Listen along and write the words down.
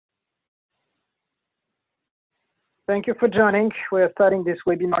Thank you for joining. We're starting this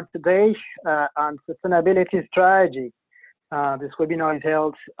webinar today on sustainability strategy. This webinar is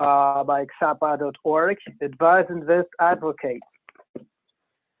held by xapa.org, Advise, Invest, Advocate.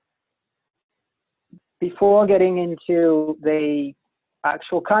 Before getting into the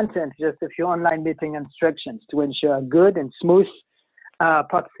actual content, just a few online meeting instructions to ensure good and smooth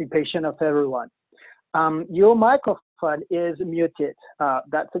participation of everyone. Your microphone is muted.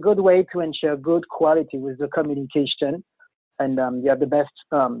 That's a good way to ensure good quality with the communication and you have the best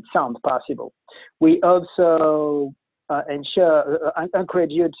sound possible. We also encourage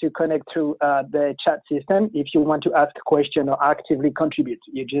you to connect through the chat system if you want to ask a question or actively contribute.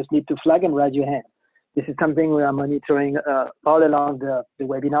 You just need to flag and raise your hand. This is something we are monitoring all along the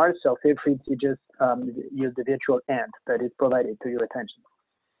webinar, so feel free to just use the virtual hand that is provided to your attention.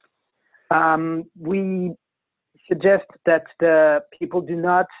 We suggest that the people do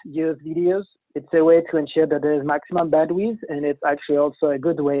not use videos. It's a way to ensure that there is maximum bandwidth, and it's actually also a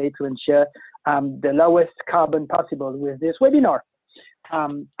good way to ensure the lowest carbon possible with this webinar,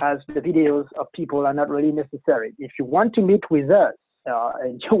 as the videos of people are not really necessary. If you want to meet with us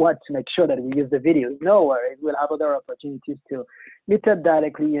and you want to make sure that we use the videos, no worries, we'll have other opportunities to meet up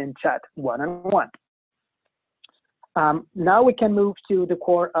directly and chat one-on-one. Now we can move to the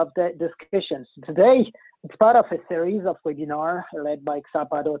core of the discussions. Today, it's part of a series of webinars led by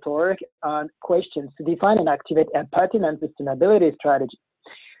xapa.org on questions to define and activate a pertinent sustainability strategy.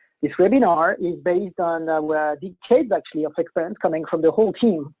 This webinar is based on decades actually of experience coming from the whole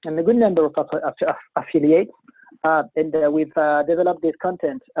team and a good number of affiliates. We've developed this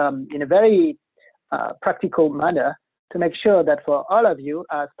content in a very practical manner to make sure that for all of you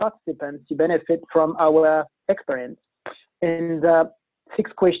as participants, you benefit from our experience. And 6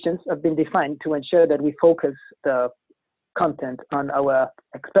 questions have been defined to ensure that we focus the content on our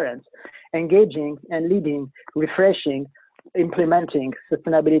experience, engaging and leading, refreshing, implementing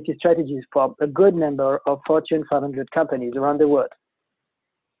sustainability strategies for a good number of Fortune 500 companies around the world.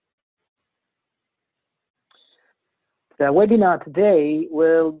 The webinar today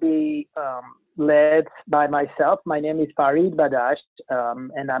will be led by myself. My name is Farid Badash,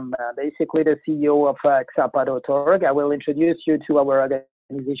 and I'm basically the CEO of xapa.org. I will introduce you to our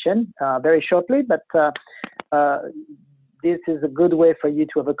organization very shortly, but this is a good way for you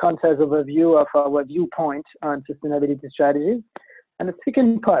to have a concise overview of our viewpoint on sustainability strategies. And the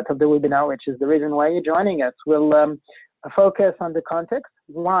second part of the webinar, which is the reason why you're joining us, will focus on the context,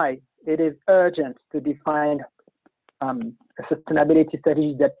 why it is urgent to define a sustainability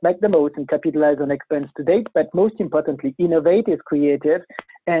strategy that make the most and capitalize on experience to date, but most importantly, innovate, is creative,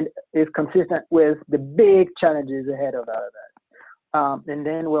 and is consistent with the big challenges ahead of all of that. And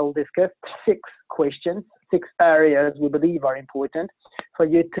then we'll discuss 6 questions, 6 areas we believe are important for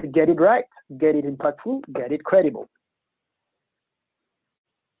you to get it right, get it impactful, get it credible.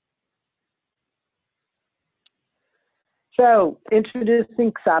 So,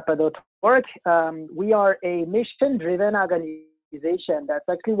 introducing xapa.org. We are a mission-driven organization. That's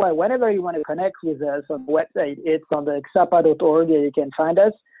actually why whenever you want to connect with us on the website, it's on the xapa.org you can find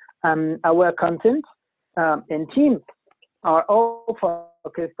us. Our content and team are all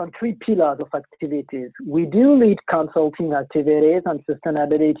focused on 3 pillars of activities. We do lead consulting activities on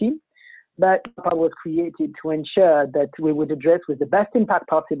sustainability, but xapa was created to ensure that we would address with the best impact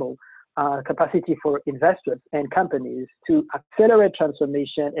possible capacity for investors and companies to accelerate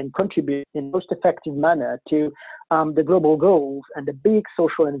transformation and contribute in the most effective manner to the global goals and the big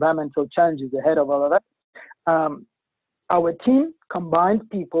social and environmental challenges ahead of all of us. Our team combines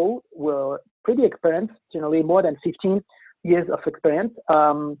people who are pretty experienced, generally more than 15 years of experience,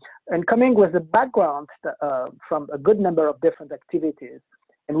 and coming with a background from a good number of different activities.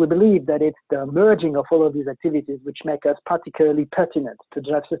 And we believe that it's the merging of all of these activities which make us particularly pertinent to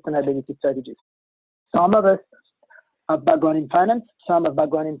drive sustainability strategies. Some of us have background in finance, some have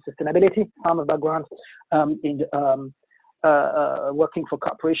background in sustainability, some have background in working for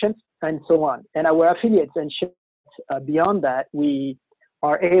corporations, and so on. And our affiliates ensure beyond that, we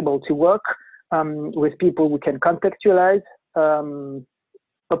are able to work with people who can contextualize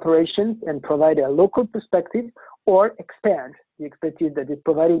operations and provide a local perspective or expand the expertise that is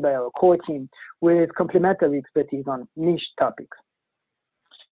provided by our core team with complementary expertise on niche topics.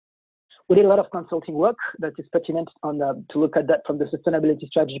 We did a lot of consulting work that is pertinent on to look at that from the sustainability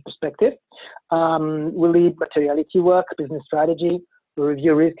strategy perspective. We lead materiality work, business strategy, we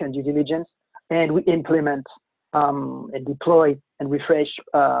review risk and due diligence, and we implement and deploy and refresh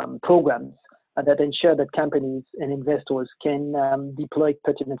programs that ensure that companies and investors can deploy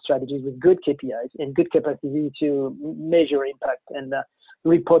pertinent strategies with good KPIs and good capacity to measure impact and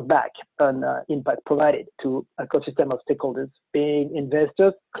report back on impact provided to an ecosystem of stakeholders, being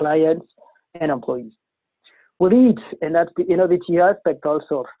investors, clients, and employees. We lead, and that's the innovative aspect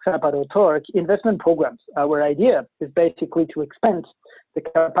also of XAPA.org, investment programs. Our idea is basically to expand the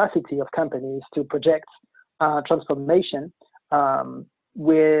capacity of companies to project transformation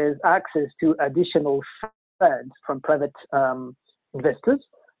with access to additional funds from private investors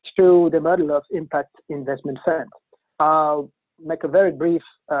through the model of impact investment funds. I'll make a very brief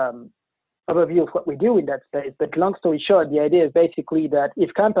overview of what we do in that space, but long story short, the idea is basically that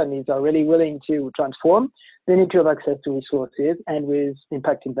if companies are really willing to transform, they need to have access to resources, and with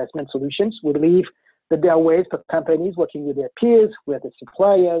impact investment solutions, we believe that there are ways for companies working with their peers, with their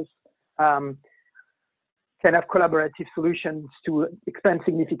suppliers, can have collaborative solutions to expand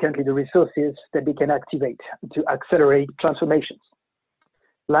significantly the resources that they can activate to accelerate transformations.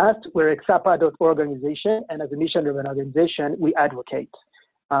 Last, we're a XAPA.org organization, and as a mission-driven organization, we advocate.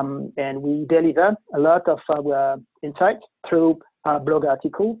 And we deliver a lot of our insights through blog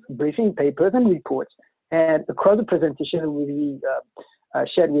articles, briefing papers, and reports. And across the presentation we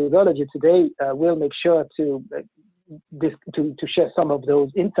shared with all of you today, we'll make sure to share some of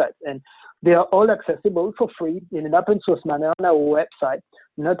those insights. And they are all accessible for free in an open source manner on our website,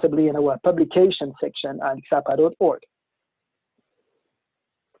 notably in our publication section at XAPA.org.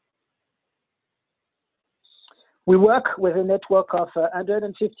 We work with a network of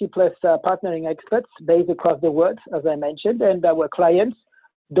 150 plus partnering experts based across the world, as I mentioned, and our clients,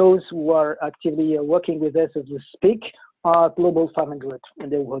 those who are actively working with us as we speak, are Global 500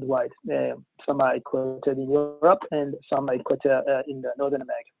 and they're worldwide. Some are quoted in Europe and some are quoted in Northern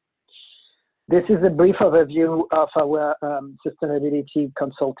America. This is a brief overview of our sustainability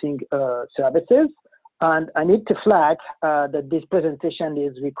consulting services. And I need to flag that this presentation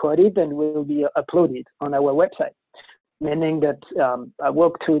is recorded and will be uploaded on our website, meaning that I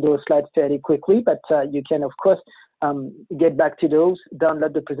walk through those slides fairly quickly, but you can, of course, get back to those,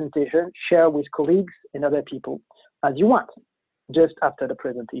 download the presentation, share with colleagues and other people as you want, just after the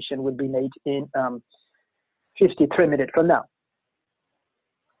presentation will be made in 53 minutes from now.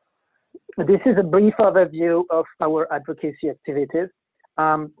 This is a brief overview of our advocacy activities.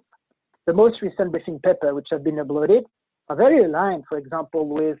 The most recent briefing paper, which have been uploaded, are very aligned, for example,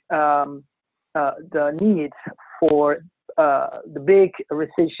 with the needs for the big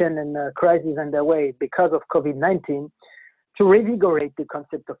recession and crisis underway because of COVID-19 to revigorate the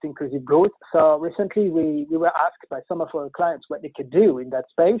concept of inclusive growth. So recently we were asked by some of our clients what they could do in that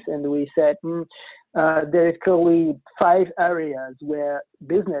space, and we said there is clearly 5 areas where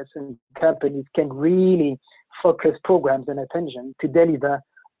business and companies can really focus programs and attention to deliver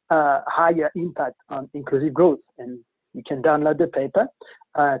higher impact on inclusive growth. And you can download the paper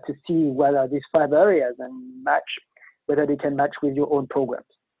to see whether these 5 areas and whether they can match with your own programs.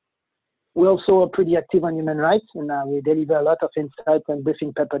 We also are pretty active on human rights, and we deliver a lot of insights and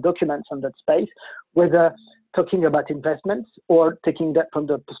briefing paper documents on that space, whether talking about investments or taking that from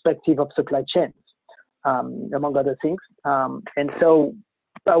the perspective of supply chains, among other things. And so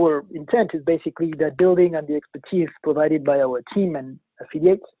our intent is basically that building on the expertise provided by our team and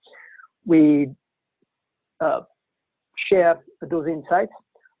affiliates, we share those insights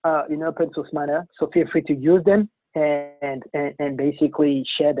in an open source manner. So feel free to use them and basically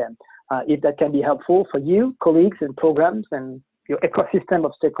share them if that can be helpful for you, colleagues, and programs, and your ecosystem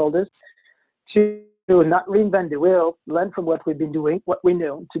of stakeholders to not reinvent the wheel, learn from what we've been doing, what we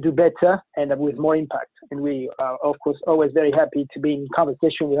know, to do better and with more impact. And we are, of course, always very happy to be in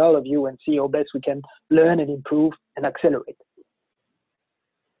conversation with all of you and see how best we can learn and improve and accelerate.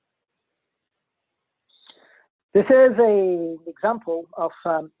 This is an example of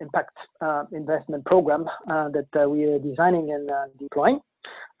impact investment program that we are designing and deploying.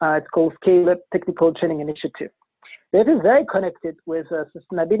 It's called Scale Up Technical Training Initiative. It is very connected with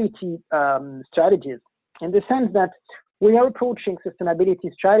sustainability strategies, in the sense that we are approaching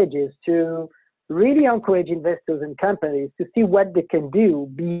sustainability strategies to really encourage investors and companies to see what they can do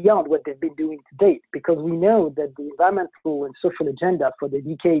beyond what they've been doing to date, because we know that the environmental and social agenda for the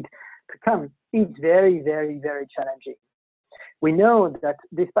decade to come is very, very, very challenging. We know that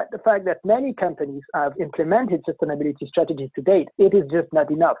despite the fact that many companies have implemented sustainability strategies to date, it is just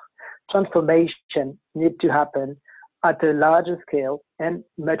not enough. Transformation needs to happen at a larger scale and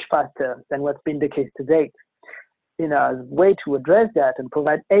much faster than what's been the case to date. In a way to address that and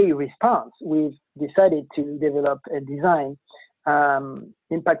provide a response, we've decided to develop and design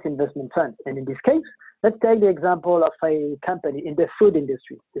impact investment funds. And in this case, let's take the example of a company in the food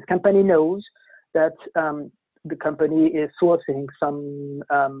industry. This company knows that the company is sourcing some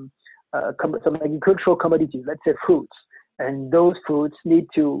agricultural commodities, let's say fruits, and those fruits need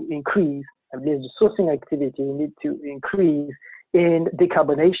to increase, at least the sourcing activity need to increase in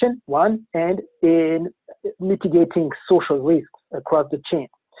decarbonation, one, and in mitigating social risks across the chain.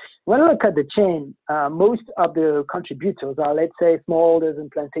 When we look at the chain, most of the contributors are, let's say, smallholders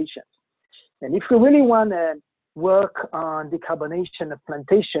and plantations. And if we really want to work on decarbonation of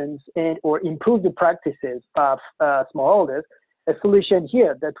plantations and or improve the practices of smallholders, a solution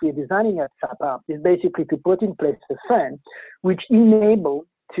here that we're designing at SAPA is basically to put in place a fund which enable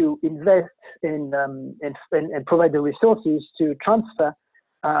to invest in and provide the resources to transfer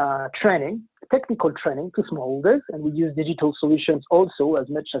training, technical training to smallholders, and we use digital solutions also as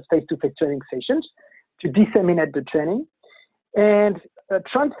much as face-to-face training sessions to disseminate the training, and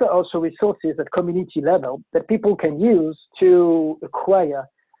transfer also resources at community level that people can use to acquire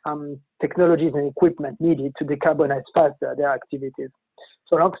technologies and equipment needed to decarbonize faster their activities.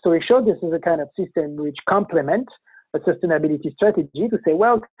 So long story short, this is a kind of system which complements a sustainability strategy to say,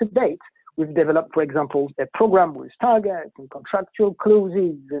 well, to date, we've developed, for example, a program with targets and contractual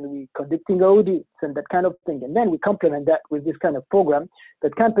clauses, and we're conducting audits and that kind of thing. And then we complement that with this kind of program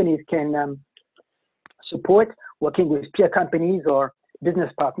that companies can support, working with peer companies or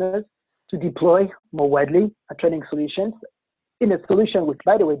business partners to deploy more widely training solutions in a solution which,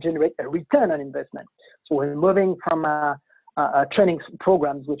 by the way, generate a return on investment. So we're moving from training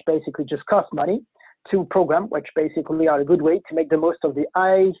programs which basically just cost money to programs which basically are a good way to make the most of the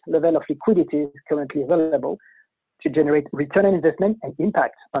high level of liquidity currently available to generate return on investment and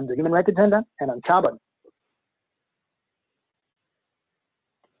impact on the human rights agenda and on carbon.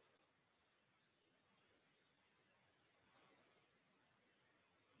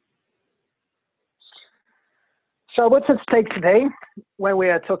 So what's at stake today when we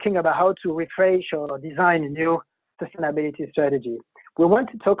are talking about how to refresh or design a new sustainability strategy? We want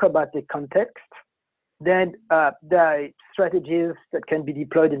to talk about the context, then the strategies that can be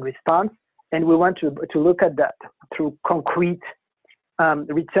deployed in response, and we want to look at that through concrete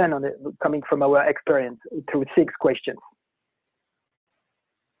return on it coming from our experience through 6 questions.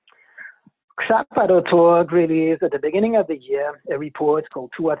 SAPA.org released at the beginning of the year a report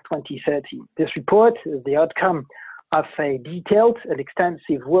called Towards 2030. This report is the outcome of a detailed and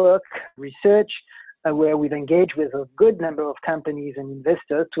extensive work, research, where we've engaged with a good number of companies and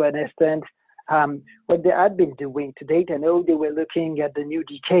investors to understand what they had been doing to date and how they were looking at the new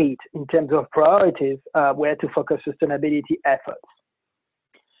decade in terms of priorities, where to focus sustainability efforts.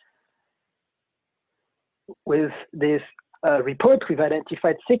 With this report, we've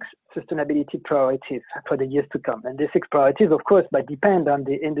identified 6 sustainability priorities for the years to come. And these 6 priorities, of course, might depend on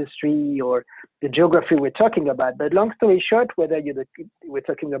the industry or the geography we're talking about. But long story short, whether we're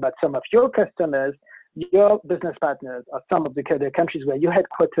talking about some of your customers, your business partners, or some of the countries where you're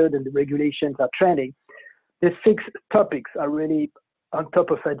headquartered and the regulations are trending, these 6 topics are really on top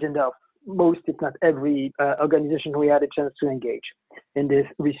of the agenda of most, if not every, organization we had a chance to engage in this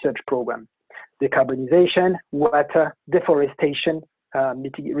research program. Decarbonization, water, deforestation,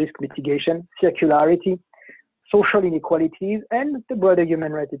 risk mitigation, circularity, social inequalities, and the broader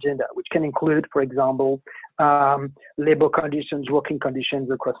human rights agenda, which can include, for example, labor conditions, working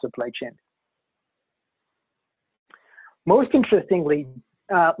conditions across supply chain. Most interestingly,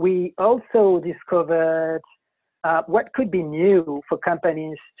 we also discovered what could be new for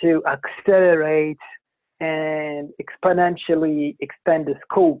companies to accelerate and exponentially expand the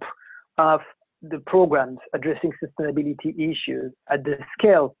scope of the programs addressing sustainability issues at the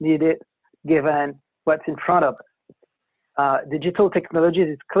scale needed given what's in front of us. Digital technologies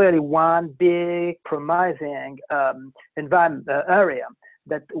is clearly one big promising area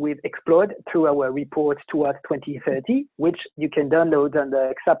that we've explored through our report Towards 2030, which you can download on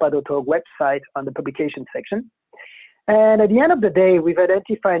the SAPA.org website on the publication section. And at the end of the day, we've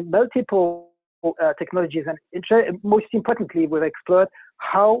identified multiple technologies, and most importantly, we've explored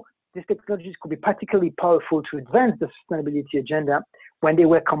how these technologies could be particularly powerful to advance the sustainability agenda when they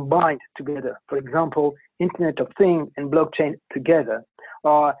were combined together. For example, Internet of Things and blockchain together,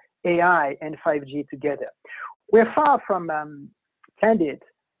 or AI and 5G together. We're far from candid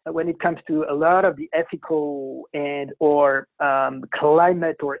when it comes to a lot of the ethical and or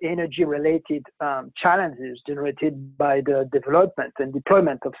climate or energy related challenges generated by the development and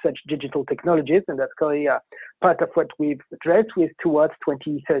deployment of such digital technologies, and that's clearly part of what we've addressed with Towards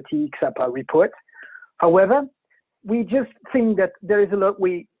 2030 SAPA report. However, we just think that there is a lot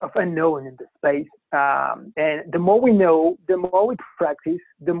of unknown in this space, and the more we know, the more we practice,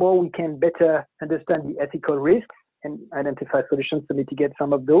 the more we can better understand the ethical risks and identify solutions to mitigate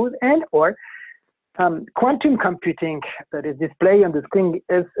some of those, and or quantum computing that is displayed on the screen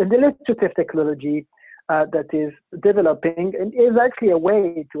is an illustrative technology that is developing and is actually a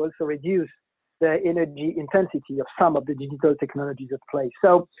way to also reduce the energy intensity of some of the digital technologies at play.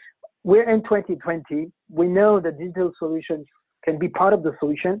 So we're in 2020. We know that digital solutions can be part of the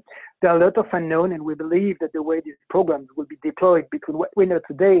solution. There are a lot of unknown, and we believe that the way these programs will be deployed between what we know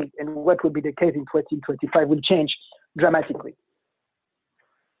today and what will be the case in 2025 will change dramatically.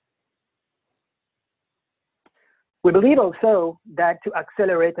 We believe also that to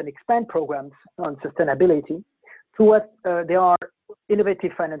accelerate and expand programs on sustainability, to what there are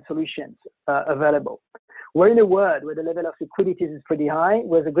innovative finance solutions available. We're in a world where the level of liquidity is pretty high,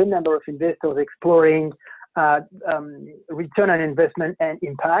 with a good number of investors exploring return on investment and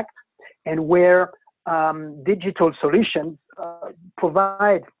impact, and where digital solutions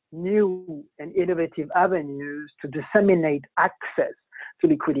provide new and innovative avenues to disseminate access to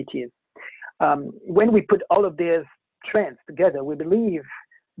liquidity. When we put all of these trends together, we believe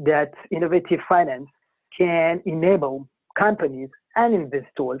that innovative finance can enable companies and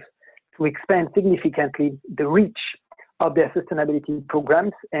investors to expand significantly the reach of their sustainability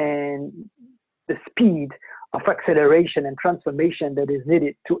programs and the speed of acceleration and transformation that is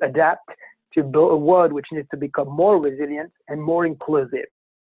needed to adapt to a world which needs to become more resilient and more inclusive.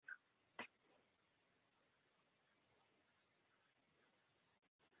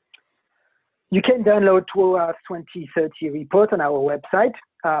 You can download our 2030 report on our website,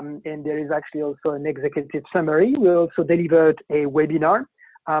 and there is actually also an executive summary. We also delivered a webinar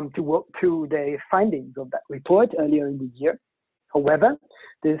to walk through the findings of that report earlier in the year. However,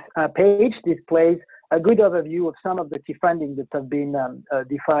 this page displays a good overview of some of the key findings that have been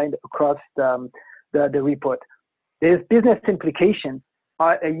defined across the report. These business implications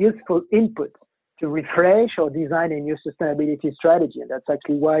are a useful input to refresh or design a new sustainability strategy. And that's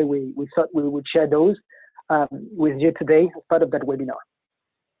actually why we thought we would share those with you today as part of that webinar.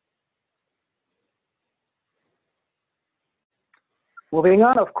 Moving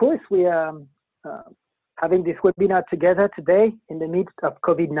on, of course, we are having this webinar together today in the midst of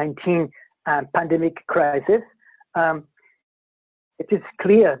COVID-19 pandemic crisis. It is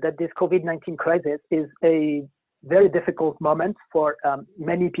clear that this COVID-19 crisis is a very difficult moment for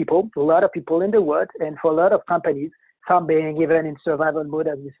many people, a lot of people in the world, and for a lot of companies, some being even in survival mode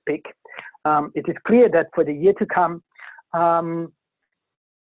as we speak. It is clear that for the year to come, a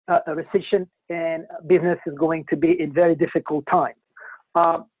recession and business is going to be in very difficult times.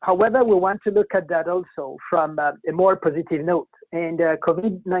 However, we want to look at that also from a more positive note. And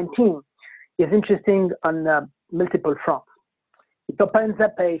COVID-19 is interesting on multiple fronts. It opens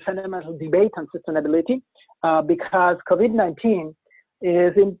up a fundamental debate on sustainability because COVID-19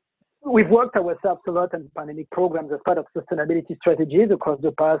 we've worked ourselves a lot on pandemic programs as part of sustainability strategies across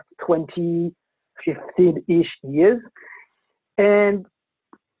the past 20, 15-ish years. And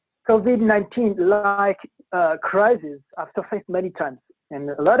COVID-19, like crises, have surfaced many times.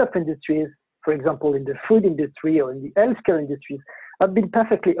 And a lot of industries, for example, in the food industry or in the healthcare industries, have been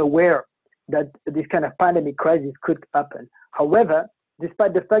perfectly aware that this kind of pandemic crisis could happen. However,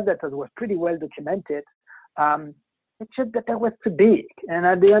 despite the fact that it was pretty well documented, it's just that was too big. And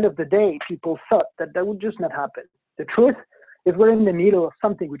at the end of the day, people thought that that would just not happen. The truth is we're in the middle of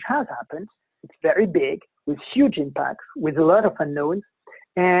something which has happened. It's very big, with huge impacts, with a lot of unknowns.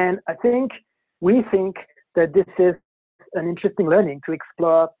 And we think that this is an interesting learning to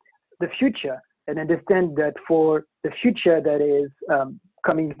explore the future and understand that for the future that is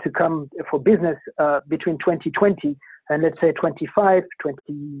coming for business between 2020 and let's say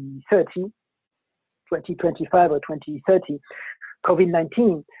 2025 or 2030,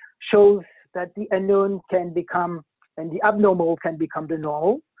 COVID-19 shows that the unknown can become and the abnormal can become the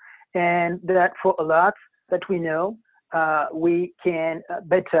normal, and that for a lot that we know, we can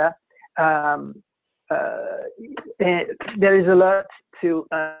better. There is a lot to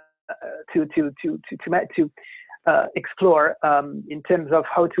explore in terms of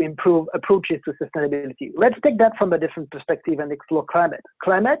how to improve approaches to sustainability. Let's take that from a different perspective and explore climate.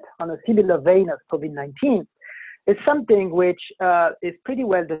 Climate, on a similar vein as COVID-19, is something which is pretty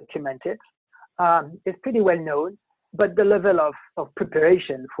well documented, is pretty well known, but the level of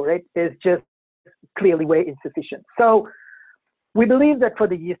preparation for it is just clearly way insufficient. So we believe that for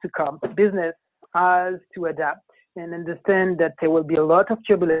the years to come, business has to adapt and understand that there will be a lot of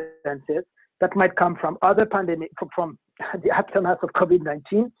turbulences that might come from other pandemic, from the aftermath of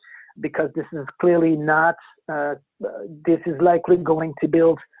COVID-19, because this is clearly not, this is likely going to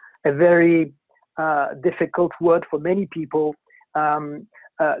build a very difficult world for many people,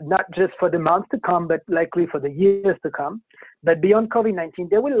 not just for the months to come, but likely for the years to come. But beyond COVID-19,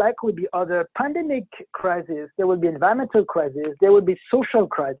 there will likely be other pandemic crises, there will be environmental crises, there will be social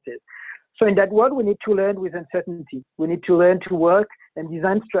crises. So in that world, we need to learn with uncertainty. We need to learn to work and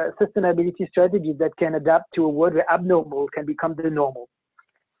design sustainability strategies that can adapt to a world where abnormal can become the normal.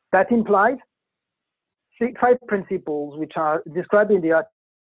 That implies 5 principles, which are described in the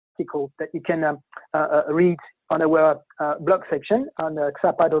article that you can read on our blog section on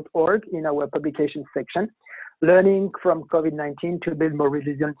xapa.org in our publication section, learning from COVID-19 to build more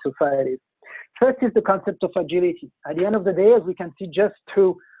resilient societies. First is the concept of agility. At the end of the day, as we can see just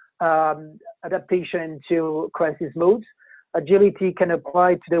through adaptation to crisis modes, agility can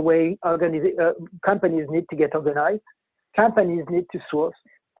apply to the way companies need to get organized, companies need to source,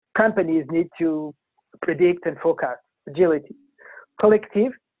 companies need to predict and forecast. Agility.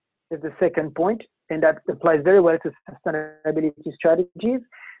 Collective is the second point, and that applies very well to sustainability strategies.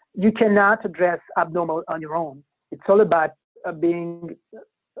 You cannot address abnormal on your own. It's all about being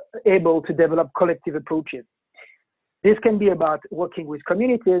able to develop collective approaches. This can be about working with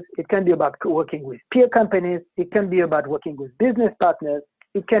communities. It can be about working with peer companies. It can be about working with business partners.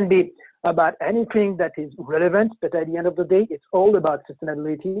 It can be about anything that is relevant, but at the end of the day, it's all about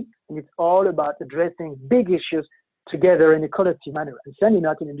sustainability, and it's all about addressing big issues together in a collective manner, and certainly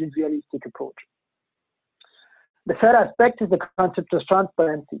not in an individualistic approach. The third aspect is the concept of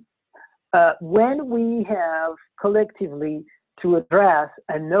transparency. When we have collectively to address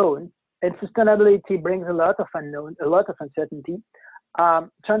unknown, and sustainability brings a lot of unknown, a lot of uncertainty,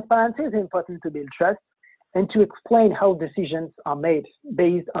 transparency is important to build trust and to explain how decisions are made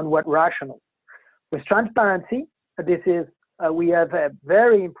based on what rational. With transparency, we have a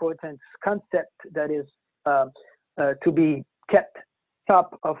very important concept that is to be kept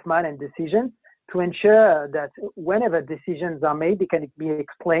top of mind in decisions, to ensure that whenever decisions are made, they can be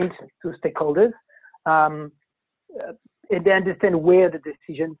explained to stakeholders, and they understand where the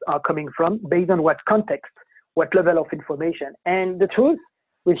decisions are coming from, based on what context, what level of information. And the truth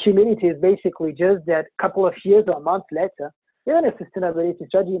with humility is basically just that a couple of years or months later, even a sustainability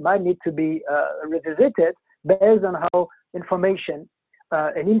strategy might need to be revisited based on how information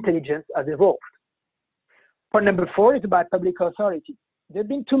and intelligence has evolved. Point number 4 is about public authority. There's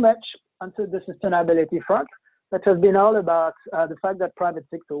been too much onto the sustainability front that has been all about the fact that private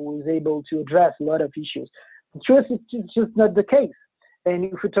sector was able to address a lot of issues. The truth is it's just not the case. And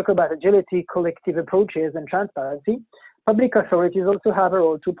if we talk about agility, collective approaches, and transparency, public authorities also have a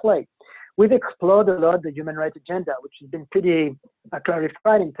role to play. We've explored a lot the human rights agenda, which has been pretty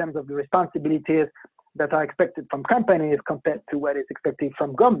clarified in terms of the responsibilities that are expected from companies compared to what is expected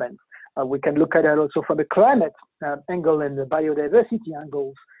from governments. We can look at it also from a climate angle and the biodiversity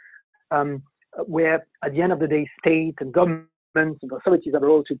angles, where at the end of the day, state and governments and authorities have a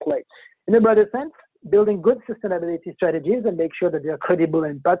role to play. In a broader sense, building good sustainability strategies and make sure that they are credible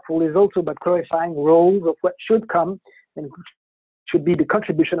and impactful is also about clarifying roles of what should come and should be the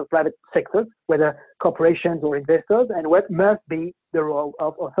contribution of private sectors, whether corporations or investors, and what must be the role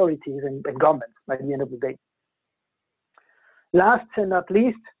of authorities and governments by the end of the day. Last and not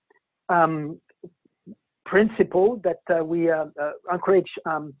least, principle that we encourage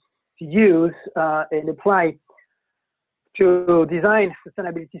to use and apply to design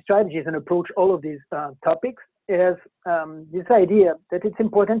sustainability strategies and approach all of these topics is this idea that it's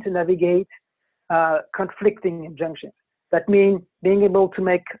important to navigate conflicting injunctions. That means being able to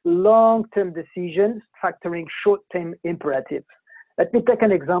make long-term decisions factoring short-term imperatives. Let me take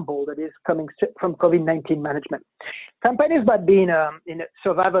an example that is coming from COVID-19 management. Companies might be in a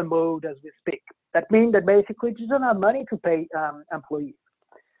survival mode as we speak. That means that basically you don't have money to pay employees.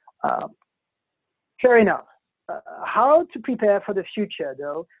 Fair enough. How to prepare for the future,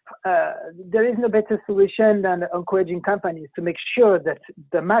 though? There is no better solution than encouraging companies to make sure that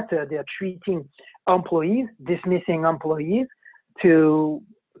the matter they are treating employees, dismissing employees, to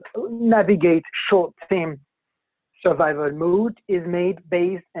navigate short-term survival mode is made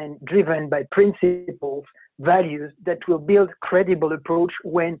based and driven by principles, values that will build credible approach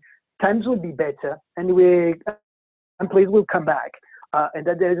when times will be better and employees will come back. And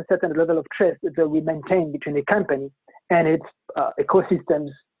that there is a certain level of trust that we maintain between the company and its ecosystems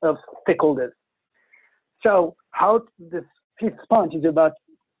of stakeholders. So how this fifth point is about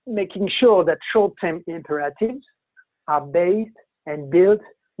making sure that short-term imperatives are based and built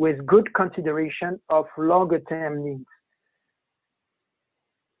with good consideration of longer-term needs.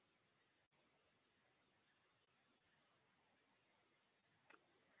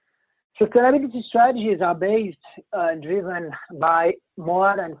 Sustainability strategies are based and driven by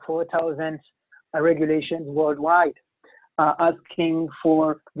more than 4,000 regulations worldwide, asking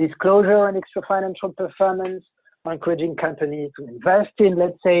for disclosure and extra financial performance, encouraging companies to invest in,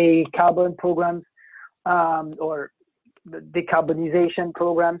 let's say, carbon programs or decarbonization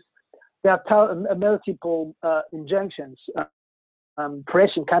programs, there are multiple injunctions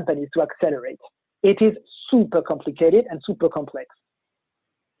pressing companies to accelerate. It is super complicated and super complex.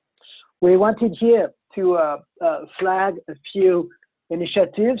 We wanted here to flag a few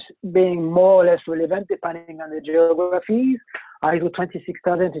initiatives being more or less relevant depending on the geographies. ISO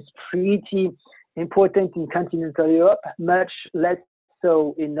 26000 is pretty important in continental Europe, much less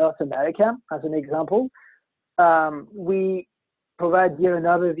so in North America, as an example. We provide here an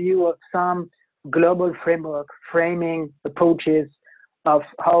overview of some global framework framing approaches of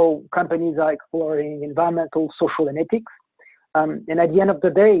how companies are exploring environmental, social, and ethics. And at the end of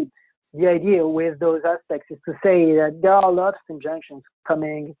the day, the idea with those aspects is to say that there are lots of injunctions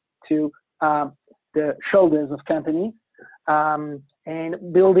coming to the shoulders of companies,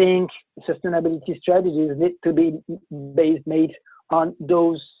 and building sustainability strategies need to be made on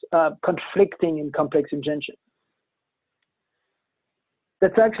those conflicting and complex injunctions.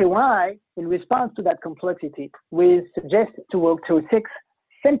 That's actually why, in response to that complexity, we suggest to work through 6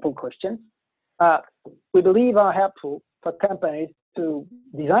 simple questions we believe are helpful for companies to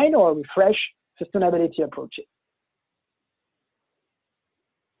design or refresh sustainability approaches.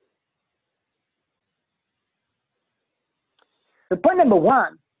 The point number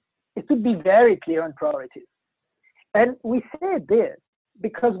 1 is to be very clear on priorities. And we say this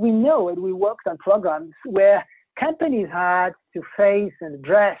because we know, and we worked on programs where companies had to face and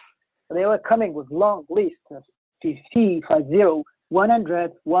address, they were coming with long lists of 50, 50,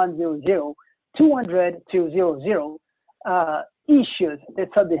 100, 100, 200, 200 issues they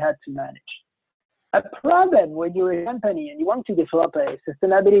thought they had to manage. A problem when you're a company and you want to develop a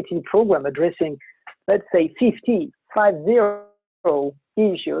sustainability program addressing, let's say, 50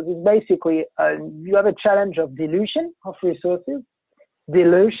 issues is basically you have a challenge of dilution of resources,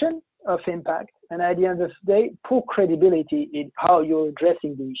 dilution of impact, and at the end of the day, poor credibility in how you're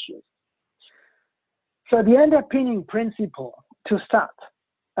addressing the issues. So the underpinning principle to start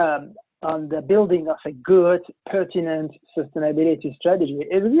on the building of a good, pertinent sustainability strategy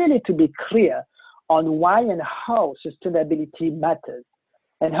is really to be clear on why and how sustainability matters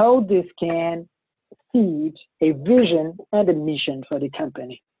and how this can feed a vision and a mission for the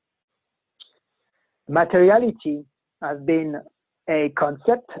company. Materiality has been a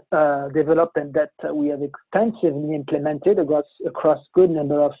concept developed and that we have extensively implemented across good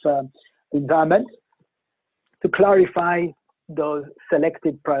number of environments to clarify those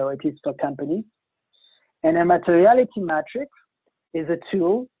selected priorities for companies. And a materiality matrix is a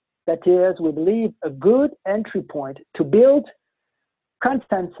tool that is, we believe, a good entry point to build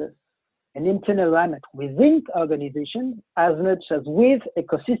consensus and internal alignment within organizations as much as with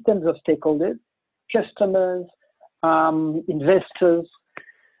ecosystems of stakeholders, customers, investors,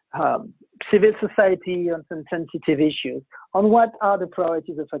 civil society on some sensitive issues on what are the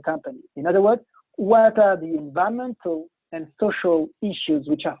priorities of a company. In other words, what are the environmental and social issues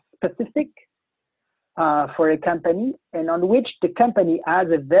which are specific for a company and on which the company has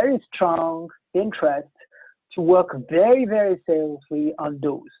a very strong interest to work very, very seriously on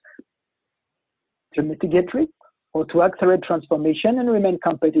those to mitigate risk or to accelerate transformation and remain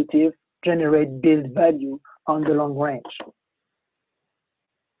competitive, build value on the long range.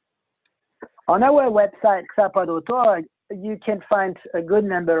 On our website, xapa.org, you can find a good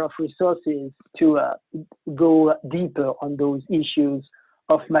number of resources to go deeper on those issues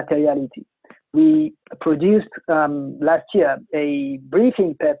of materiality. We produced last year a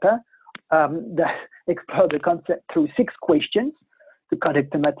briefing paper that explored the concept through 6 questions to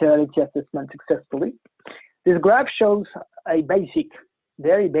conduct a materiality assessment successfully. This graph shows a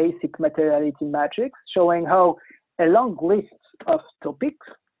very basic materiality matrix showing how a long list of topics,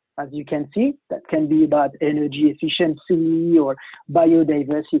 as you can see, that can be about energy efficiency or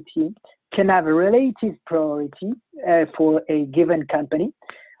biodiversity, can have a relative priority for a given company.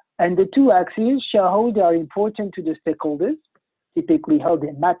 And the 2 axes show how they are important to the stakeholders, typically how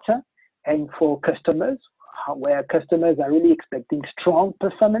they matter, and for customers, where customers are really expecting strong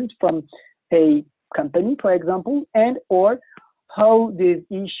performance from a company, for example, and or how these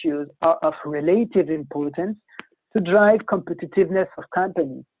issues are of relative importance to drive competitiveness of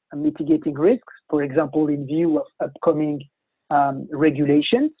companies and mitigating risks, for example, in view of upcoming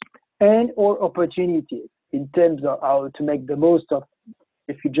regulations and or opportunities in terms of how to make the most of,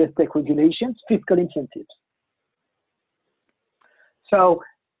 if you just take regulations, fiscal incentives. So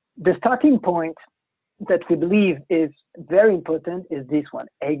the starting point that we believe is very important is this one.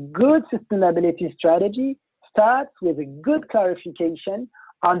 A good sustainability strategy starts with a good clarification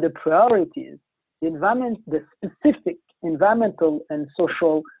on the priorities, the specific environmental and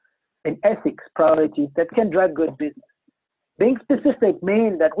social and ethics priorities that can drive good business. Being specific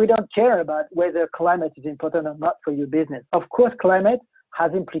means that we don't care about whether climate is important or not for your business. Of course, climate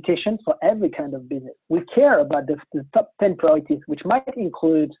has implications for every kind of business. We care about the top 10 priorities, which might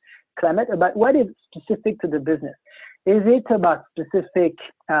include climate, about what is specific to the business. Is it about specific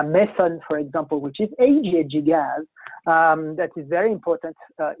methane, for example, which is HEG gas, that is very important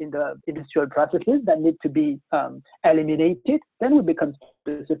in the industrial processes that need to be eliminated? Then we become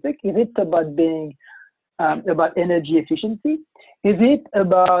specific. Is it about being about energy efficiency? Is it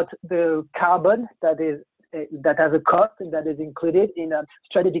about the carbon that has a cost and that is included in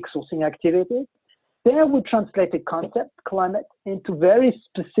strategic sourcing activities? There we translate the concept climate into very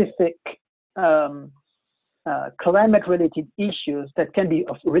specific climate-related issues that can be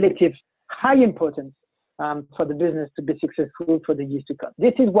of relative high importance for the business to be successful for the years to come.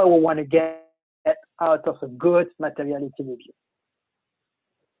 This is what we want to get out of a good materiality review.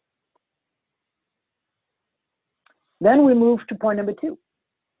 Then we move to point number 2,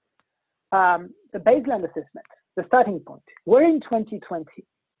 the baseline assessment, the starting point. We're in 2020.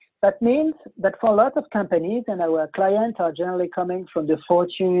 That means that for a lot of companies, and our clients are generally coming from the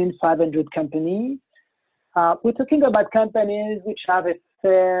Fortune 500 companies, we're talking about companies which have a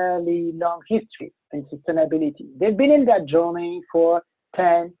fairly long history in sustainability. They've been in that journey for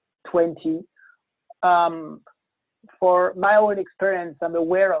 10, 20. For my own experience, I'm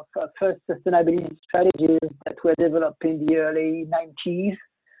aware of first sustainability strategies that were developed in the early 90s.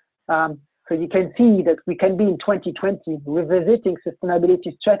 So you can see that we can be in 2020 revisiting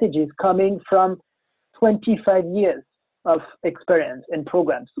sustainability strategies coming from 25 years of experience and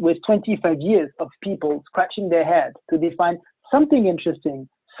programs, with 25 years of people scratching their heads to define something interesting,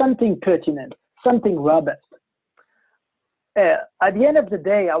 something pertinent, something robust. At the end of the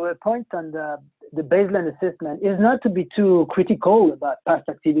day, our point on the baseline assessment is not to be too critical about past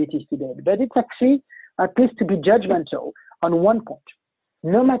activities today, but it's actually at least to be judgmental on one point.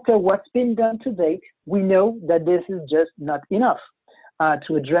 No matter what's been done to date, we know that this is just not enough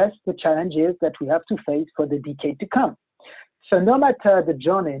to address the challenges that we have to face for the decade to come. So no matter the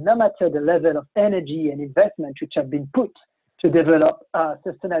journey, no matter the level of energy and investment which have been put to develop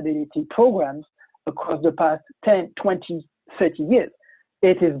sustainability programs across the past 10, 20, 30 years,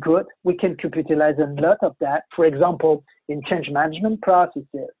 it is good. We can capitalize on a lot of that, for example, in change management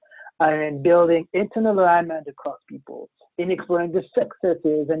processes, and building internal alignment across people, in exploring the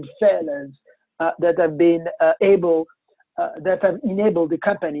successes and failures that have been that have enabled the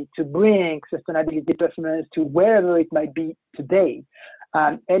company to bring sustainability performance to wherever it might be today.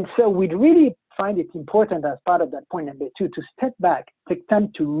 And so we'd really find it important as part of that point number 2 to step back, take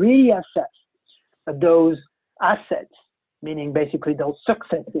time to really assess those assets, meaning basically those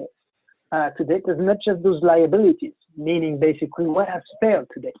successes to date, as much as those liabilities, meaning basically what has failed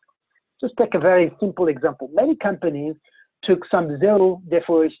today. Just take a very simple example. Many companies took some zero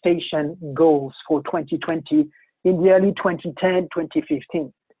deforestation goals for 2020 in the early 2010,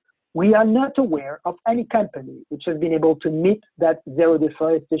 2015. We are not aware of any company which has been able to meet that zero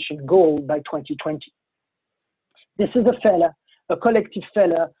deforestation goal by 2020. This is a failure, a collective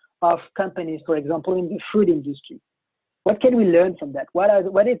failure of companies, for example, in the food industry. What can we learn from that?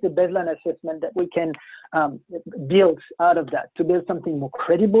 What is the baseline assessment that we can build out of that to build something more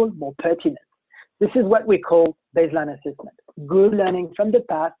credible, more pertinent? This is what we call baseline assessment. Good learning from the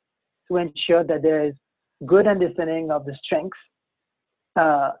past to ensure that there is good understanding of the strengths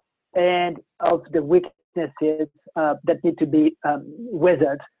and of the weaknesses that need to be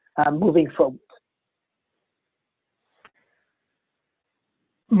weathered moving forward.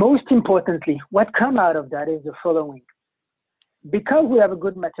 Most importantly, what comes out of that is the following. Because we have a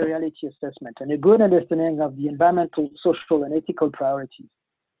good materiality assessment and a good understanding of the environmental, social, and ethical priorities,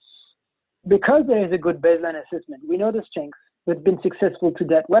 because there is a good baseline assessment, we know the strengths, we've been successful to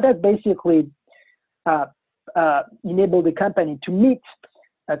that. What has basically enabled the company to meet,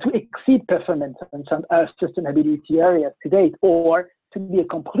 to exceed performance in some sustainability areas to date, or to be a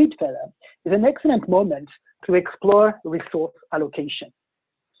complete failure, is an excellent moment to explore resource allocation.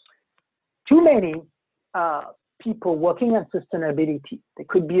 Too many people working on sustainability, they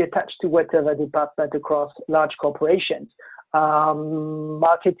could be attached to whatever department across large corporations,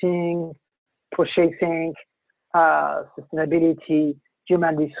 marketing, purchasing, sustainability,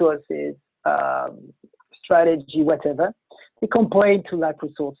 human resources, strategy, whatever. They complain to lack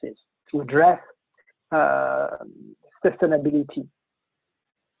resources to address sustainability.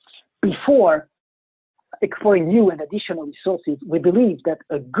 Before exploring new and additional resources, we believe that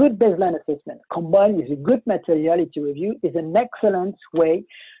a good baseline assessment combined with a good materiality review is an excellent way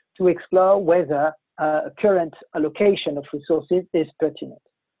to explore whether a current allocation of resources is pertinent.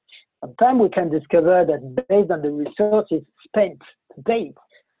 Sometimes we can discover that based on the resources spent to date,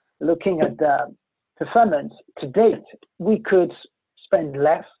 looking at the performance to date, we could spend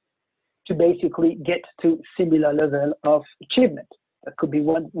less to basically get to similar level of achievement. That could be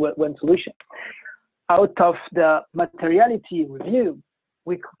one solution. Out of the materiality review,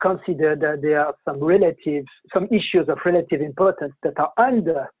 we could consider that there are some issues of relative importance that are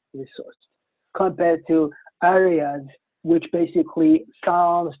under-resourced compared to areas which basically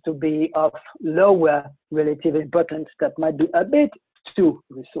sounds to be of lower relative importance that might be a bit too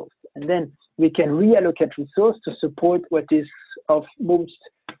resourced. And then we can reallocate resource to support what is of most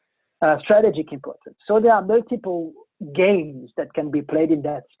strategic importance. So there are multiple games that can be played in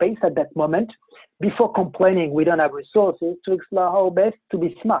that space at that moment before complaining we don't have resources, to explore how best to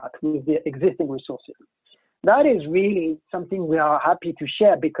be smart with the existing resources. That is really something we are happy to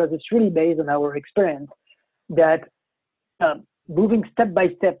share because it's really based on our experience that moving step by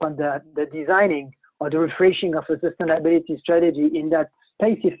step on the designing or the refreshing of a sustainability strategy in that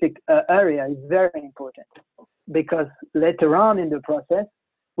specific area is very important, because later on in the process,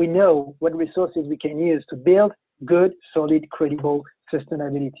 we know what resources we can use to build good, solid, credible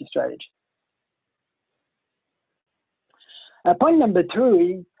sustainability strategy. Point number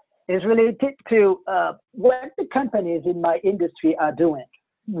 3 is related to what the companies in my industry are doing.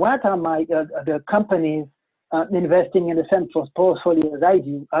 What are the companies investing in the same portfolio as I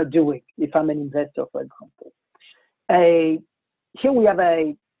do are doing, if I'm an investor, for example. Here we have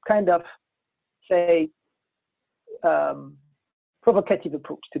a kind of, say, provocative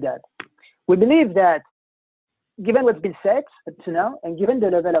approach to that. We believe that given what's been said up to now, and given the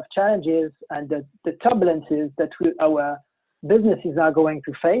level of challenges and the turbulences that our businesses are going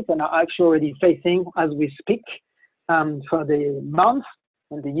to face and are actually already facing as we speak for the months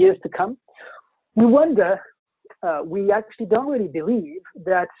and the years to come, we wonder, we actually don't really believe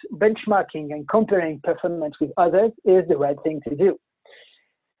that benchmarking and comparing performance with others is the right thing to do.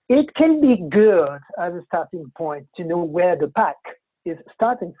 It can be good as a starting point to know where the pack is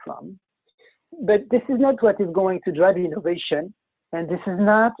starting from, but this is not what is going to drive innovation, and this is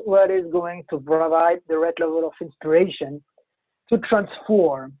not what is going to provide the right level of inspiration to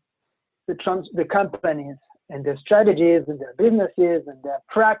transform the companies and their strategies and their businesses and their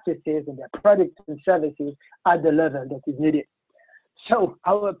practices and their products and services at the level that is needed. So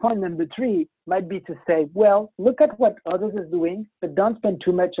our point number 3 might be to say, well, look at what others are doing, but don't spend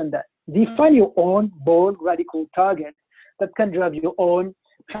too much on that. Define your own bold, radical target that can drive your own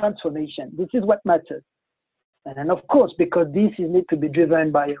transformation. This is what matters. And then, of course, because this is need to be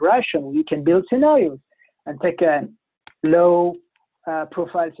driven by rational, you can build scenarios and take a low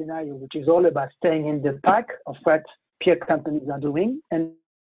profile scenario, which is all about staying in the pack of what peer companies are doing, and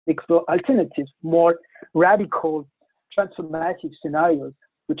explore alternatives, more radical, transformative scenarios,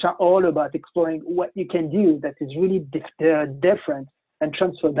 which are all about exploring what you can do that is really different and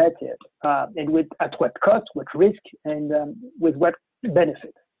transformative, and at what cost, what risk, and with what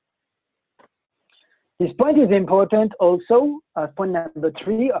benefit. This point is important also as point number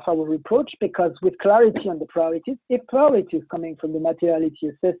 3 of our approach, because with clarity on the priorities, if priorities coming from the materiality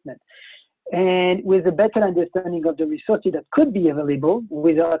assessment, and with a better understanding of the resources that could be available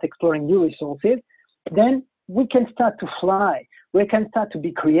without exploring new resources, then we can start to fly. We can start to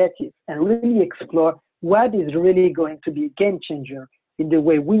be creative and really explore what is really going to be a game changer in the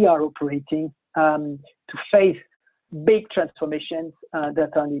way we are operating to face big transformations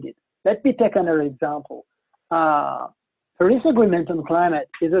that are needed. Let me take another example. Paris Agreement on Climate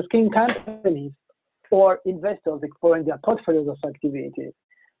is asking companies or investors exploring their portfolios of activities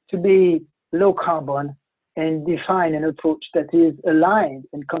to be low carbon and define an approach that is aligned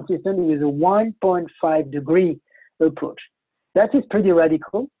and consistent with a 1.5 degree approach. That is pretty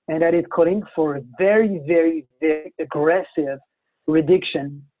radical, and that is calling for a very, very, very aggressive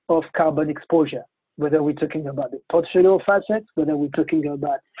reduction of carbon exposure, whether we're talking about the portfolio of assets, whether we're talking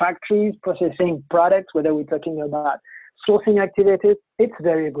about factories processing products, whether we're talking about sourcing activities, it's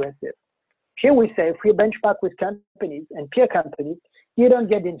very aggressive. Here we say, if we benchmark with companies and peer companies, you don't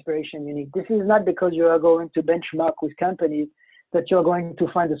get the inspiration you need. This is not because you are going to benchmark with companies that you're going to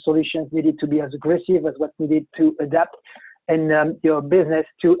find the solutions needed to be as aggressive as what's needed to adapt and your business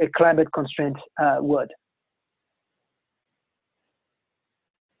to a climate constraint world.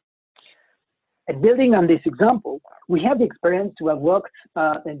 And building on this example, we have the experience to have worked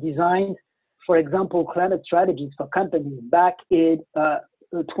and designed, for example, climate strategies for companies back in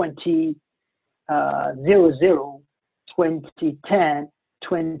 2010,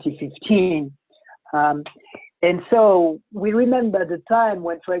 2015. And so we remember the time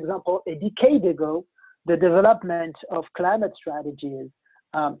when, for example, a decade ago, the development of climate strategies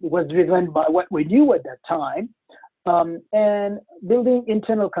It was driven by what we knew at that time, and building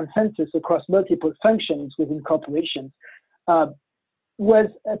internal consensus across multiple functions within corporations was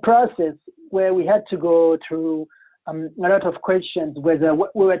a process where we had to go through a lot of questions whether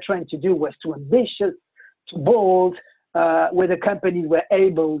what we were trying to do was too ambitious, too bold, whether companies were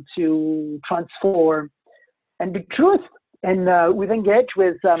able to transform. And the truth, and we've engaged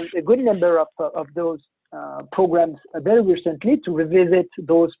with a good number of those programs very recently to revisit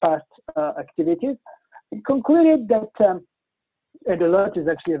those past activities. It concluded that, and a lot is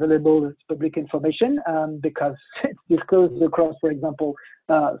actually available as public information because it's disclosed across, for example,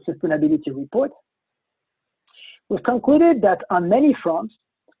 sustainability reports. We've concluded that on many fronts,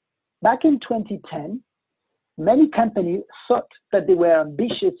 back in 2010, many companies thought that they were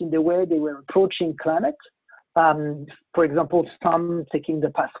ambitious in the way they were approaching climate. For example, some taking the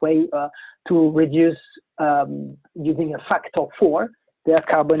pathway to reduce using a factor 4 their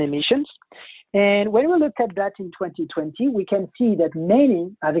carbon emissions. And when we look at that in 2020, we can see that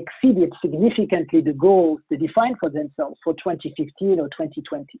many have exceeded significantly the goals they defined for themselves for 2015 or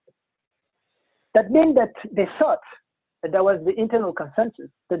 2020. That meant that they thought that that was the internal consensus,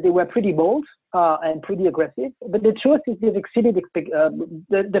 that they were pretty bold and pretty aggressive. But the truth is they've exceeded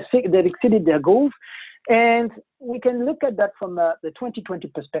their goals. And we can look at that from the 2020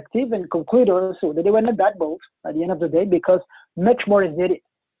 perspective and conclude also that they were not that bold at the end of the day because much more is needed.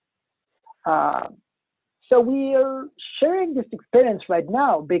 So we are sharing this experience right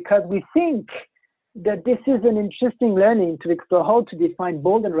now because we think that this is an interesting learning to explore how to define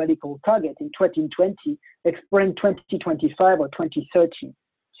bold and radical target in 2020, exploring 2025 or 2030.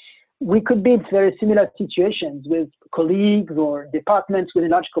 We could be in very similar situations with colleagues or departments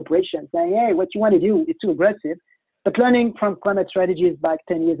within large corporations saying, hey, what you want to do is too aggressive. But learning from climate strategies back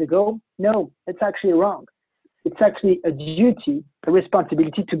 10 years ago, no, it's actually wrong. It's actually a duty, a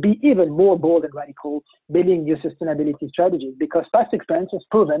responsibility to be even more bold and radical building new sustainability strategies because past experience has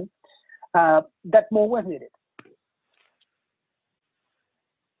proven that more was needed.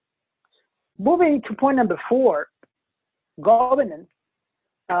 Moving to point number 4, governance.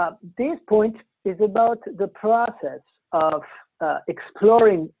 This point is about the process of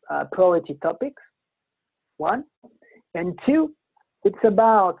exploring priority topics, 1. And 2, it's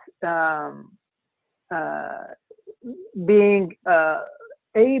about being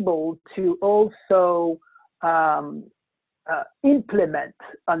able to also implement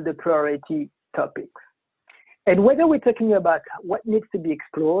on the priority topics. And whether we're talking about what needs to be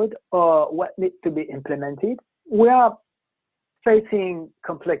explored or what needs to be implemented, we are facing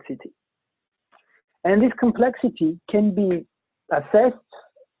complexity. And this complexity can be assessed,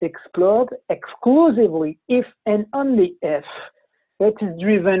 explored exclusively if and only if it is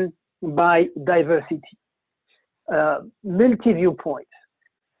driven by diversity, multi-viewpoints.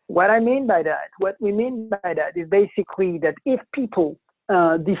 What I mean by that, what we mean by that is basically that if people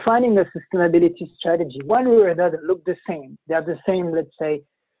defining a sustainability strategy, one way or another, look the same, they have the same, let's say,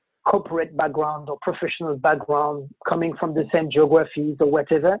 corporate background or professional background, coming from the same geographies or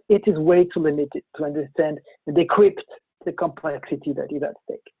whatever, it is way too limited to understand and decrypt the complexity that is at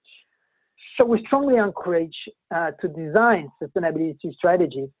stake. So we strongly encourage to design sustainability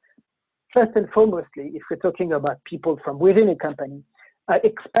strategies, first and foremostly, if we're talking about people from within a company,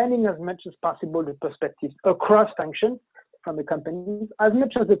 expanding as much as possible the perspectives across functions from the company, as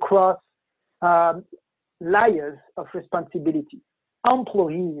much as across layers of responsibility.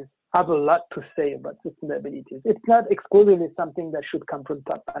 Employees have a lot to say about sustainability. It's not exclusively something that should come from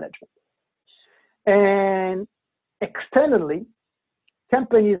top management. And externally,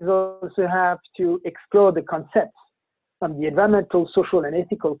 companies also have to explore the concepts from the environmental, social, and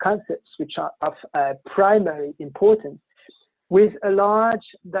ethical concepts, which are of primary importance, with a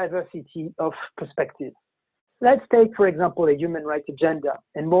large diversity of perspectives. Let's take, for example, a human rights agenda,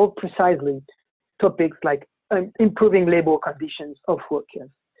 and more precisely, topics like improving labor conditions of workers.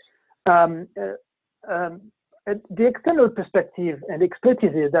 The external perspective and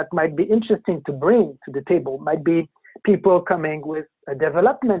expertise that might be interesting to bring to the table might be people coming with a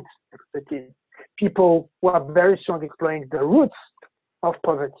development expertise, people who are very strong exploring the roots of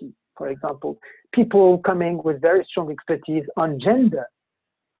poverty, for example, people coming with very strong expertise on gender.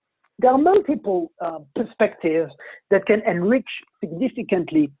 There are multiple perspectives that can enrich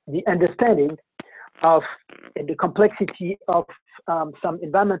significantly the understanding of the complexity of some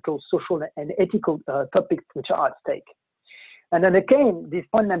environmental, social, and ethical topics which are at stake. And then again, this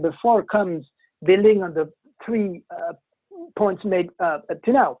point number 4 comes building on the 3 points made up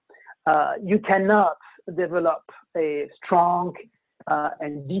to now. You cannot develop a strong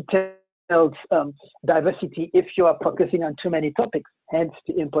and detailed diversity if you are focusing on too many topics. hence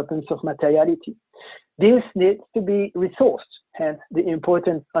the importance of materiality. This needs to be resourced, hence the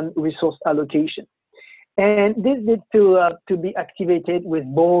importance on resource allocation. And this needs to be activated with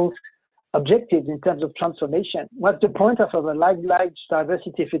both objectives in terms of transformation. What's the point of a large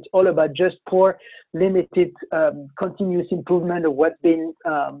diversity if it's all about just poor, limited, continuous improvement of what's been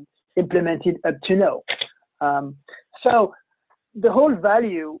implemented up to now? So the whole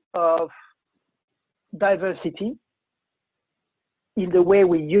value of diversity in the way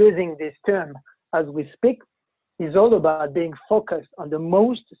we're using this term as we speak is all about being focused on the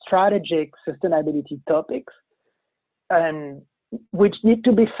most strategic sustainability topics, and which need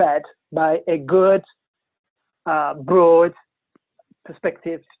to be fed by a good, broad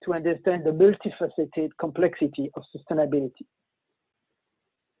perspective to understand the multifaceted complexity of sustainability.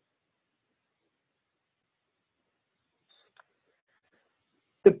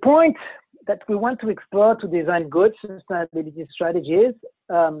 The point that we want to explore to design good sustainability strategies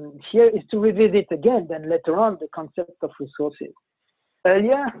here is to revisit again, then later on, the concept of resources.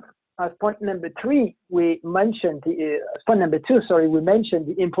 Earlier, as point number 3, we mentioned point number 2, sorry, we mentioned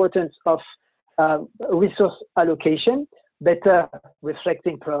the importance of resource allocation, better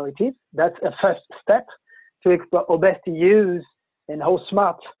reflecting priorities. That's a first step to explore how best to use and how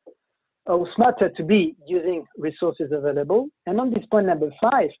smarter to be using resources available. And on this point number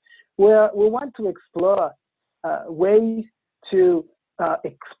 5, where we want to explore ways to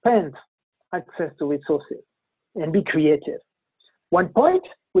expand access to resources and be creative. One point,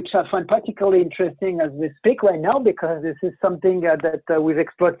 which I find particularly interesting as we speak right now, because this is something that we've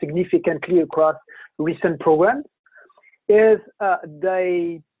explored significantly across recent programs, is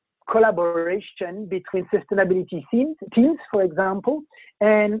the collaboration between sustainability teams, for example,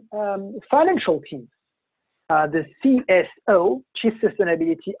 and financial teams. The CSO, Chief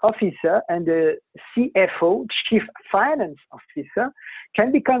Sustainability Officer, and the CFO, Chief Finance Officer,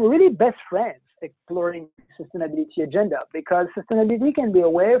 can become really best friends exploring sustainability agenda, because sustainability can be a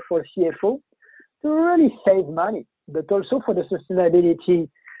way for CFO to really save money, but also for the sustainability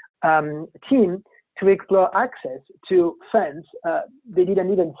team to explore access to funds they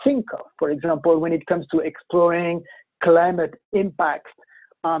didn't even think of. For example, when it comes to exploring climate impact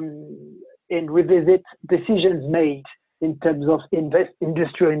and revisit decisions made in terms of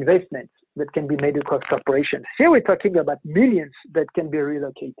industrial investments that can be made across corporations. Here we're talking about millions that can be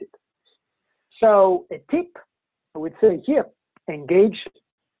relocated. So a tip, I would say here, engage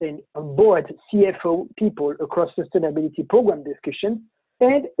and onboard CFO people across sustainability program discussions,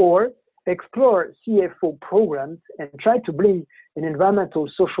 and or explore CFO programs and try to bring an environmental,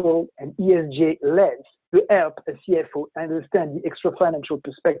 social, and ESG lens to help a CFO understand the extra financial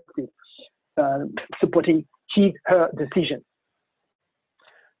perspective supporting her decisions.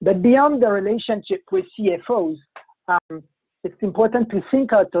 But beyond the relationship with CFOs, it's important to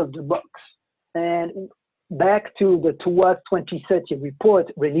think out of the box. And back to the Towards 2030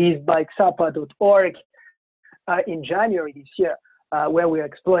 report released by xapa.org in January this year, where we are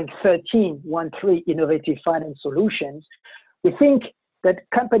exploring 13 innovative finance solutions, we think that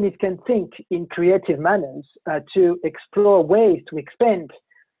companies can think in creative manners to explore ways to expand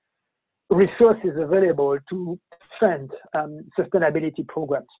resources available to fund sustainability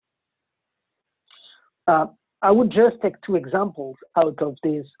programs. I would just take 2 examples out of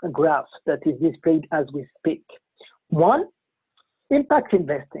this graph that is displayed as we speak. One, impact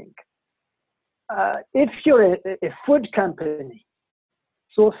investing. If you're a food company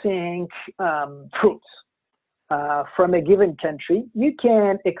sourcing fruits from a given country, you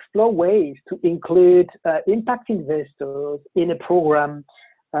can explore ways to include impact investors in a program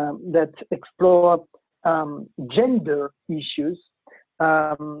that explore gender issues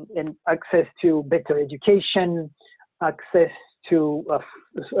and access to better education, access to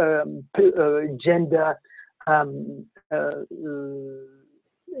gender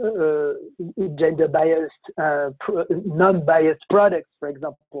biased, non-biased products, for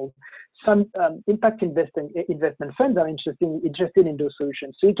example. Some impact investment funds are interested in those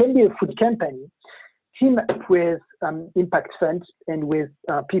solutions. So it can be a food company team up with impact funds and with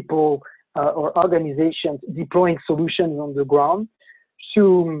people or organizations deploying solutions on the ground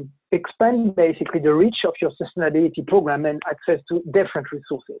to expand basically the reach of your sustainability program and access to different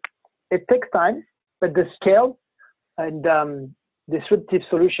resources. It takes time, but the scale and disruptive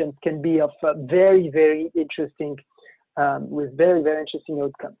solutions can be of very, very interesting, with very, very interesting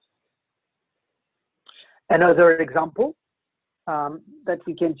outcomes. Another example that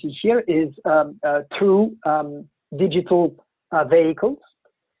we can see here is through digital vehicles.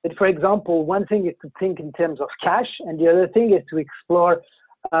 But for example, one thing is to think in terms of cash, and the other thing is to explore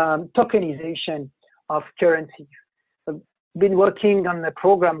tokenization of currencies. been working on a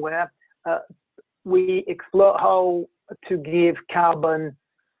program where we explore how to give carbon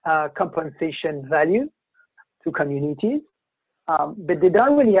compensation value to communities, but they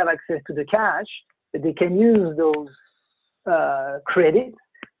don't really have access to the cash, but they can use those credits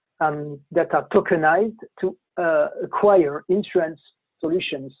that are tokenized to acquire insurance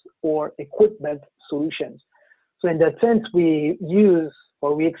solutions or equipment solutions. So in that sense, we use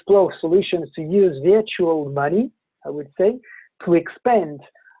or we explore solutions to use virtual money, I would say, to expand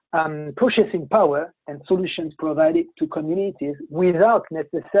purchasing power and solutions provided to communities without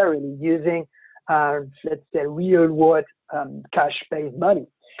necessarily using, let's say, real-world cash-based money.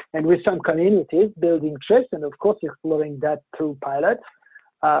 And with some communities, building trust and, of course, exploring that through pilots,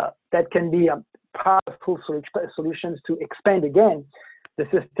 that can be powerful solutions to expand, again, the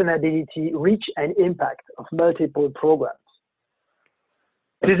sustainability reach and impact of multiple programs.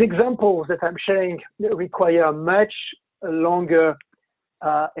 These examples that I'm sharing require much longer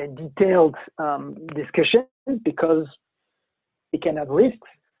and detailed discussion because it can have risks,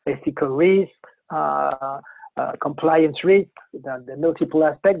 ethical risks, compliance risks, the multiple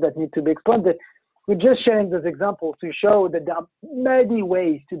aspects that need to be explored. But we're just sharing those examples to show that there are many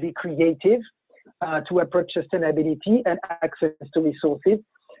ways to be creative to approach sustainability and access to resources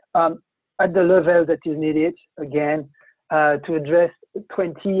at the level that is needed, again, to address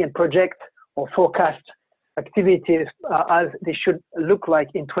 20 and project or forecast activities as they should look like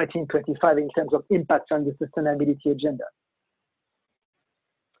in 2025 in terms of impact on the sustainability agenda.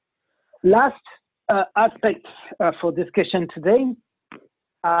 Last aspect for discussion today,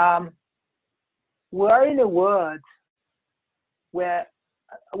 we're in a world where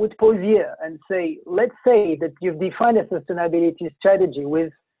I would pause here and say, let's say that you've defined a sustainability strategy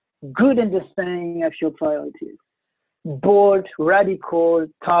with good understanding of your priorities, bold, radical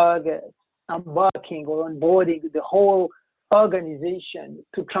targets, embarking or onboarding the whole organization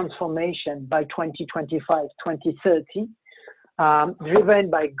to transformation by 2025, 2030, driven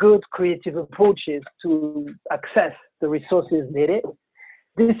by good creative approaches to access the resources needed.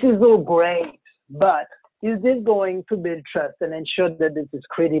 This is all great, but is this going to build trust and ensure that this is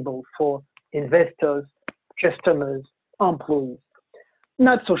credible for investors, customers, employees?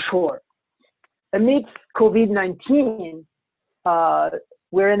 Not so sure. Amidst COVID-19,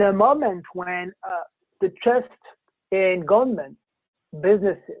 we're in a moment when the trust in government,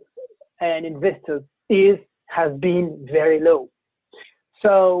 businesses, and investors has been very low.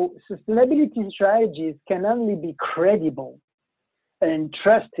 So sustainability strategies can only be credible and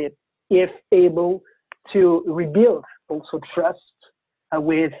trusted if able to rebuild also trust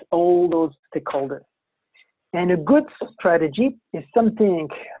with all those stakeholders. And a good strategy is something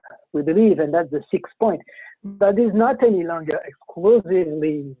we believe, and that's the sixth point, that is not any longer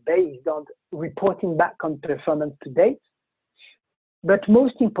exclusively based on reporting back on performance to date, but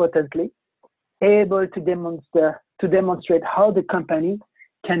most importantly, able to demonstrate how the company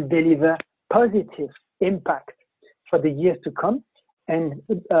can deliver positive impact for the years to come and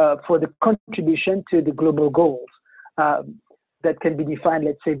for the contribution to the global goals that can be defined,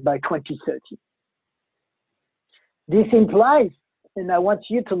 let's say, by 2030. This implies, and I want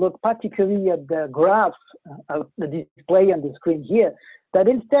you to look particularly at the graph of the display on the screen here, that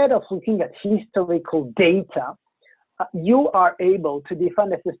instead of looking at historical data, you are able to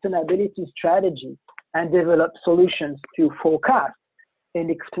define a sustainability strategy and develop solutions to forecast and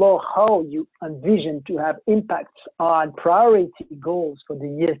explore how you envision to have impacts on priority goals for the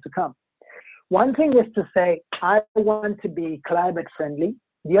years to come. One thing is to say, I want to be climate friendly.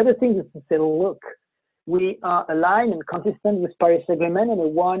 The other thing is to say, look, we are aligned and consistent with Paris Agreement and a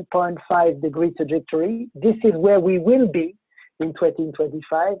 1.5 degree trajectory. This is where we will be in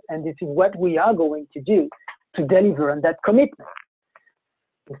 2025, and this is what we are going to do to deliver on that commitment.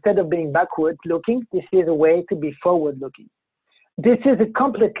 Instead of being backward looking, this is a way to be forward looking. This is a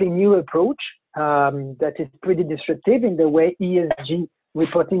completely new approach that is pretty disruptive in the way ESG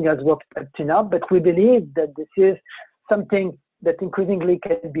reporting has worked up to now, but we believe that this is something that increasingly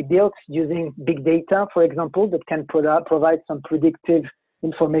can be built using big data, for example, that can provide some predictive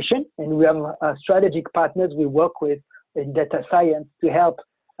information. And we have strategic partners we work with in data science to help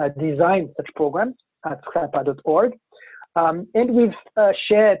design such programs at scrapa.org. And we've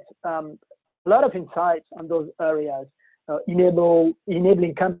shared a lot of insights on those areas,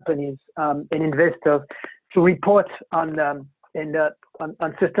 enabling companies and investors to report on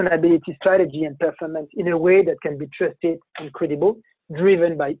sustainability strategy and performance in a way that can be trusted and credible,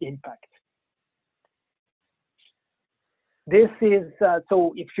 driven by impact. This is,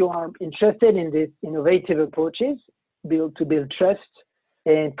 so if you are interested in these innovative approaches, to build trust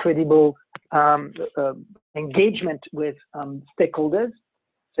and credible engagement with stakeholders,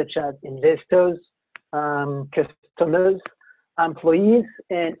 such as investors, customers, employees,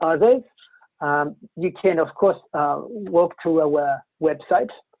 and others. You can, of course, walk through our website,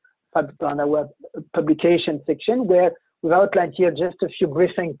 on our publication section, where we've outlined here just a few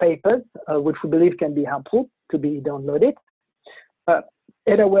briefing papers, which we believe can be helpful to be downloaded.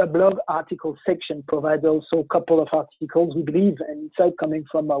 And our blog article section provides also a couple of articles we believe and insight coming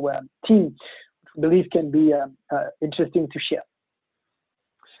from our team, which we believe can be interesting to share.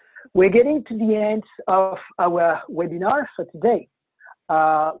 We're getting to the end of our webinar for today.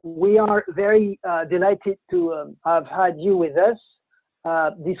 We are very delighted to have had you with us.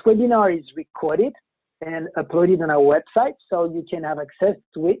 This webinar is recorded and uploaded on our website, so you can have access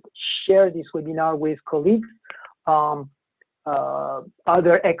to it, share this webinar with colleagues,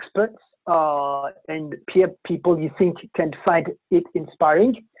 other experts, and people you think can find it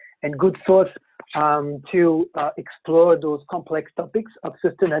inspiring and good source to explore those complex topics of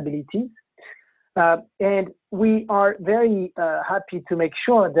sustainability. And we are very happy to make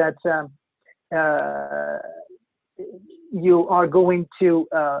sure that you are going to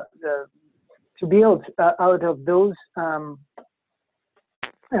build out of those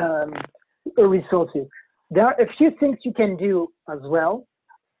resources. There are a few things you can do as well.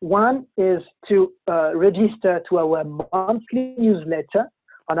 One is to register to our monthly newsletter.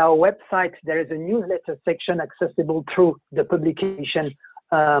 On our website, there is a newsletter section accessible through the publication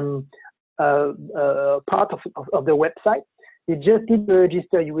part of the website. You just need to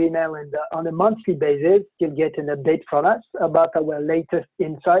register your email, and on a monthly basis, you'll get an update from us about our latest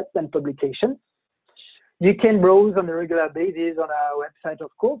insights and publications. You can browse on a regular basis on our website,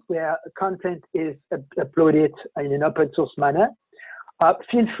 of course, where content is uploaded in an open source manner.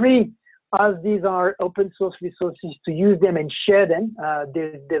 Feel free, as these are open source resources, to use them and share them.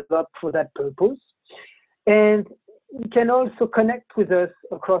 They're developed for that purpose. And you can also connect with us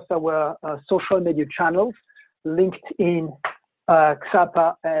across our social media channels, LinkedIn,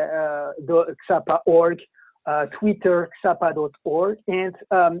 xapa.org, Twitter, xapa.org, and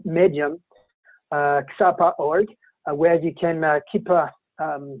Medium, xapa.org, where you can keep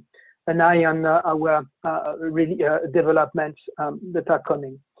an eye on our developments that are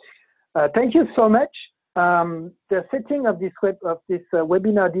coming. Thank you so much. The setting of this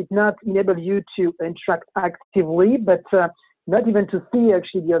webinar did not enable you to interact actively, but not even to see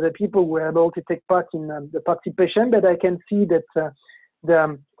actually the other people who were able to take part in the participation. But I can see that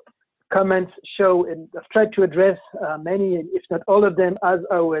the comments show, and I've tried to address many, if not all of them, as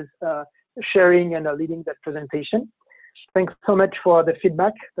I was sharing and leading that presentation. Thanks so much for the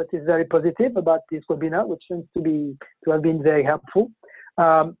feedback that is very positive about this webinar, which seems to have been very helpful.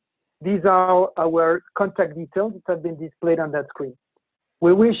 These are our contact details that have been displayed on that screen.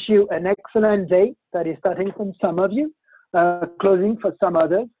 We wish you an excellent day that is starting from some of you, closing for some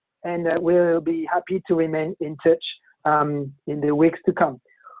others, and we'll be happy to remain in touch in the weeks to come.